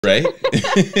Right?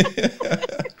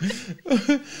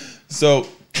 So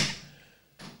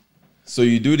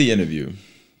you do the interview,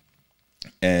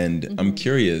 and I'm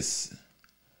curious,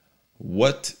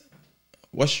 what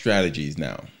strategies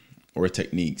now or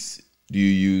techniques do you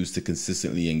use to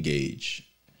consistently engage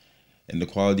in the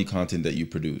quality content that you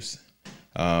produce?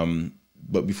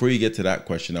 But before you get to that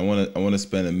question, I want to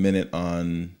spend a minute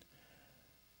on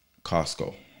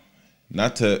Costco.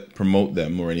 Not to promote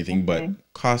them or anything,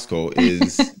 but Costco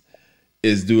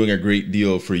is doing a great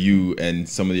deal for you and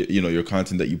some of the, your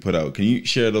content that you put out. Can you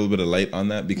share a little bit of light on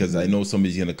that? Because I know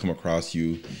somebody's going to come across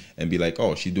you and be like,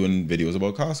 oh, she's doing videos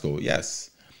about Costco.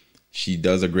 Yes, she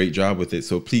does a great job with it.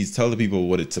 So please tell the people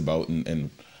what it's about and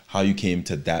how you came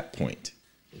to that point.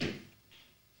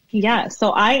 Yeah,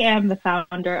 so I am the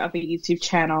founder of a YouTube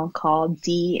channel called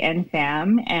Dee and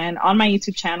Fam. And on my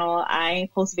YouTube channel, I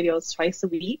post videos twice a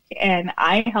week, and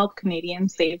I help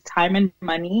Canadians save time and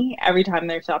money every time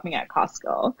they're shopping at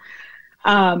Costco.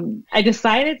 I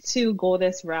decided to go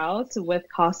this route with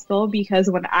Costco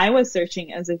because when I was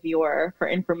searching as a viewer for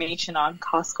information on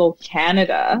Costco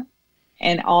Canada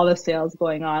and all the sales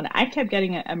going on, I kept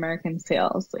getting American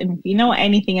sales. And if you know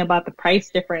anything about the price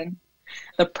difference,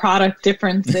 the product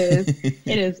differences,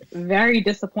 it is very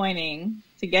disappointing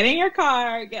to get in your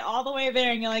car, get all the way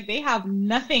there, and you're like, they have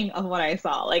nothing of what I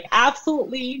saw, like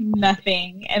absolutely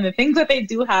nothing. And the things that they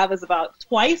do have is about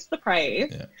twice the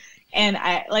price. Yeah. And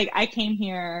I came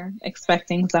here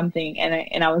expecting something,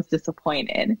 and I was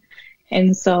disappointed.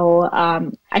 And so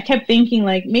I kept thinking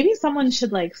like maybe someone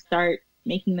should like start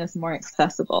making this more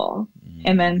accessible.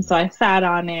 And then so I sat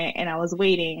on it and I was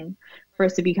waiting for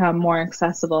it to become more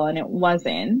accessible, and it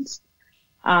wasn't.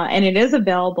 And it is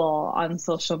available on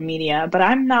social media, but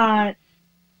I'm not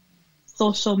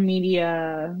social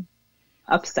media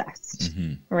obsessed,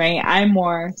 right? I'm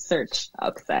more search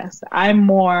obsessed. I'm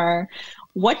more,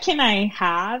 what can I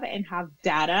have and have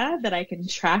data that I can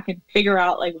track and figure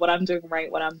out like what I'm doing right,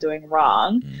 what I'm doing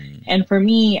wrong. And for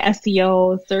me,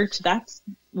 SEO, search, that's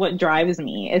what drives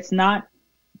me. It's not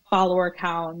follower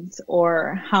counts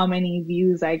or how many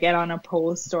views I get on a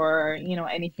post or,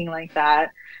 anything like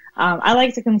that. I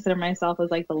like to consider myself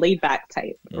as like the laid back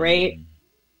type, right?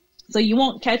 So you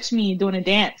won't catch me doing a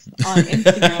dance on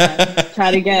Instagram,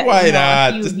 try to get, why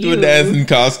not? Just do a dance in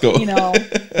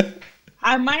Costco.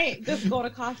 I might just go to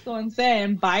Costco and say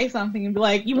and buy something and be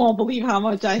like, you won't believe how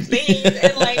much I saved.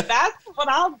 And like, that's what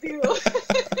I'll do.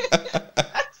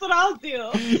 That's what I'll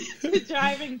do to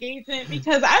drive engagement,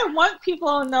 because I want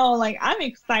people to know, like, I'm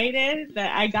excited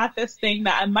that I got this thing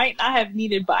that I might not have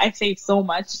needed, but I saved so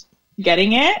much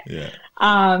getting it. Yeah.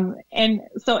 And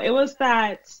so it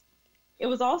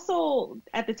was also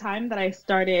at the time that I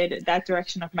started that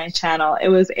direction of my channel, it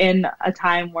was in a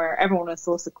time where everyone was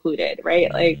so secluded,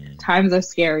 right? Like times are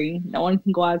scary. No one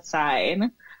can go outside.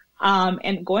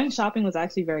 And going shopping was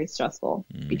actually very stressful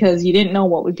because you didn't know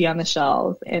what would be on the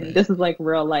shelves. And this is like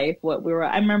real life.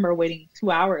 I remember waiting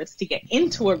 2 hours to get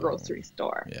into a grocery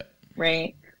store,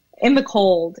 right? In the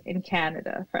cold in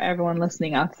Canada, for everyone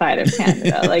listening outside of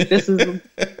Canada. Like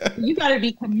you got to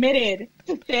be committed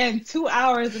to stand 2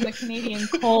 hours in the Canadian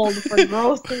cold for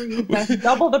groceries. That's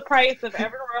double the price of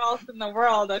everywhere else in the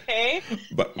world, okay?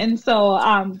 And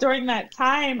so during that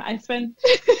time, I spent...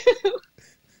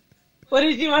 What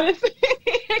did you want to say?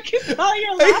 I can tell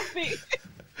you're laughing.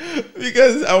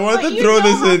 Because I wanted to throw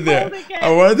this in there. I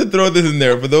wanted to throw this in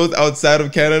there. For those outside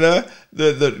of Canada,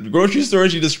 the grocery store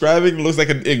you're describing looks like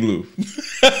an igloo.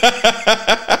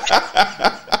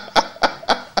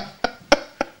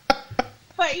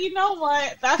 But you know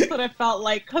what? That's what it felt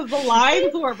like, because the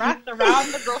lines were wrapped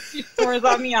around the grocery stores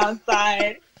on the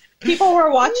outside. People were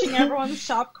watching everyone's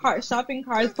shopping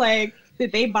carts like,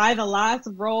 did they buy the last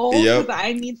roll? Because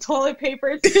I need toilet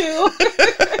paper too.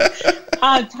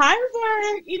 Times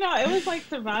were, it was like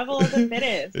survival of the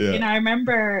fittest. Yeah. And I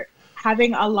remember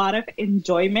having a lot of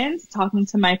enjoyment talking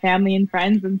to my family and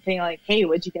friends and saying like, hey,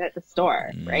 what'd you get at the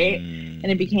store? Right? And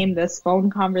it became this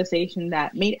phone conversation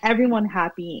that made everyone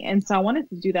happy. And so I wanted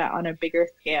to do that on a bigger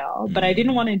scale, but I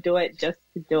didn't want to do it just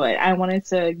to do it. I wanted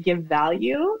to give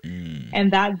value.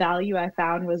 And that value I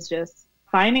found was just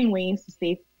finding ways to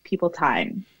save people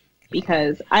time,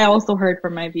 because I also heard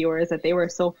from my viewers that they were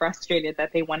so frustrated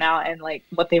that they went out and like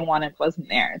what they wanted wasn't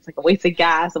there. It's like a waste of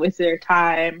gas, a waste of their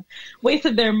time, waste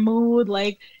of their mood,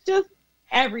 like just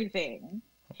everything.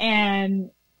 And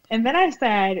then I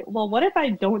said, well, what if I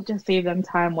don't just save them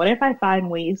time? What if I find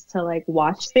ways to like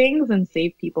watch things and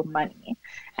save people money?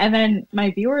 And then my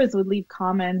viewers would leave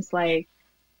comments like,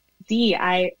 Dee,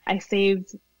 I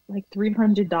saved like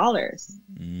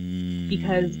 $300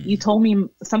 because you told me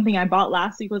something I bought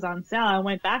last week was on sale. I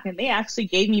went back and they actually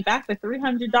gave me back the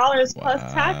 $300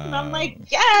 plus tax. And I'm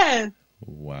like, yes.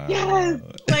 Wow. Yes.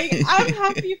 Like, I'm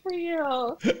happy for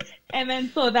you. And then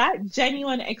so that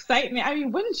genuine excitement, I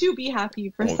mean, wouldn't you be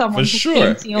happy for someone who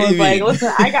came to you and was like,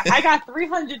 listen, I got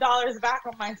 $300 back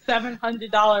on my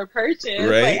 $700 purchase.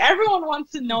 Right? Like, everyone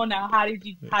wants to know now, how did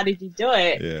you do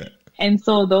it? Yeah. And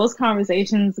so those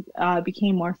conversations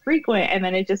became more frequent, and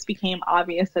then it just became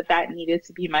obvious that needed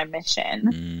to be my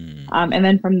mission. And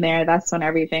then from there, that's when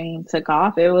everything took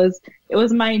off. It was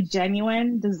my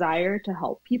genuine desire to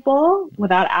help people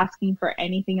without asking for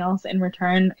anything else in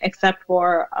return except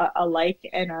for a like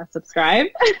and a subscribe.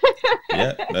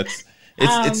 Yeah,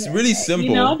 it's really simple,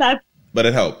 you know, but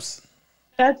it helps.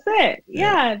 That's it.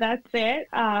 Yeah, that's it.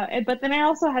 But then I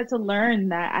also had to learn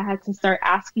that I had to start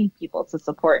asking people to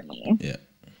support me. Yeah.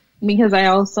 Because I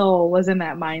also was in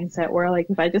that mindset where,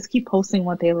 like, if I just keep posting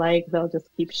what they like, they'll just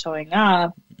keep showing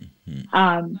up.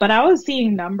 But I was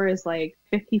seeing numbers like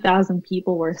 50,000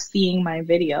 people were seeing my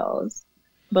videos,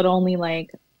 but only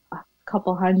like a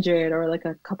couple hundred or like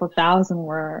a couple thousand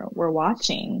were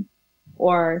watching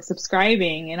or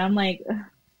subscribing. And I'm like,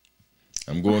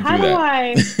 I'm going through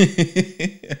that.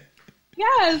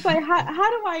 Yeah, it's like, how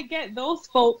do I get those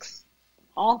folks,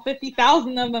 all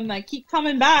 50,000 of them that keep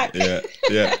coming back? Yeah.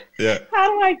 How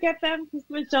do I get them to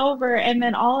switch over? And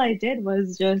then all I did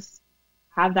was just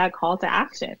have that call to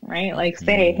action, right? Like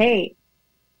say, hey,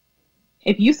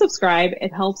 if you subscribe,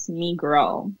 it helps me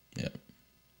grow.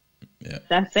 Yeah.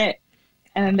 That's it.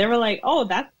 And then they were like, oh,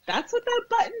 that's what that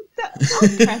button does. I'll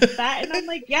press that. And I'm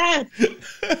like, yes,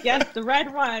 the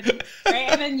red one. Right?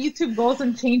 And then YouTube goes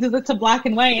and changes it to black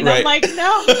and white. And I'm like,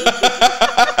 no.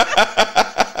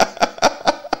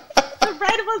 The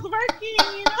red was working,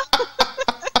 you know?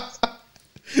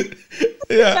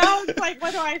 Yeah. Now it's like,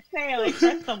 what do I say? Like,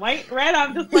 press the white, red?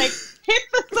 I'm just like, hit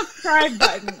the subscribe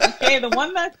button. Okay, the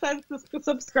one that says to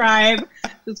subscribe,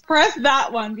 just press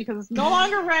that one because it's no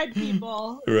longer red,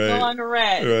 people. It's no longer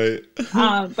red. Right.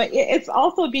 But it's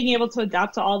also being able to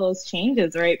adapt to all those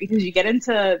changes, right? Because you get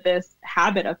into this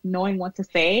habit of knowing what to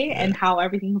say and how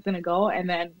everything's going to go. And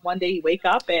then one day you wake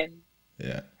up and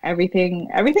everything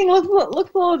looks a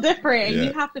little different. And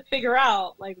you have to figure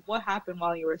out, like, what happened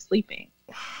while you were sleeping.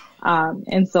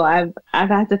 And so I've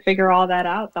had to figure all that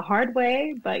out the hard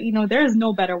way, but you know, there's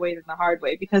no better way than the hard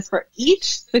way, because for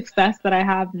each success that I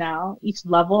have now, each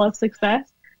level of success,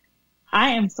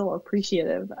 I am so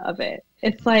appreciative of it.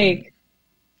 It's like,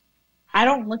 I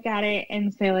don't look at it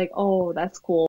and say like, oh, that's cool.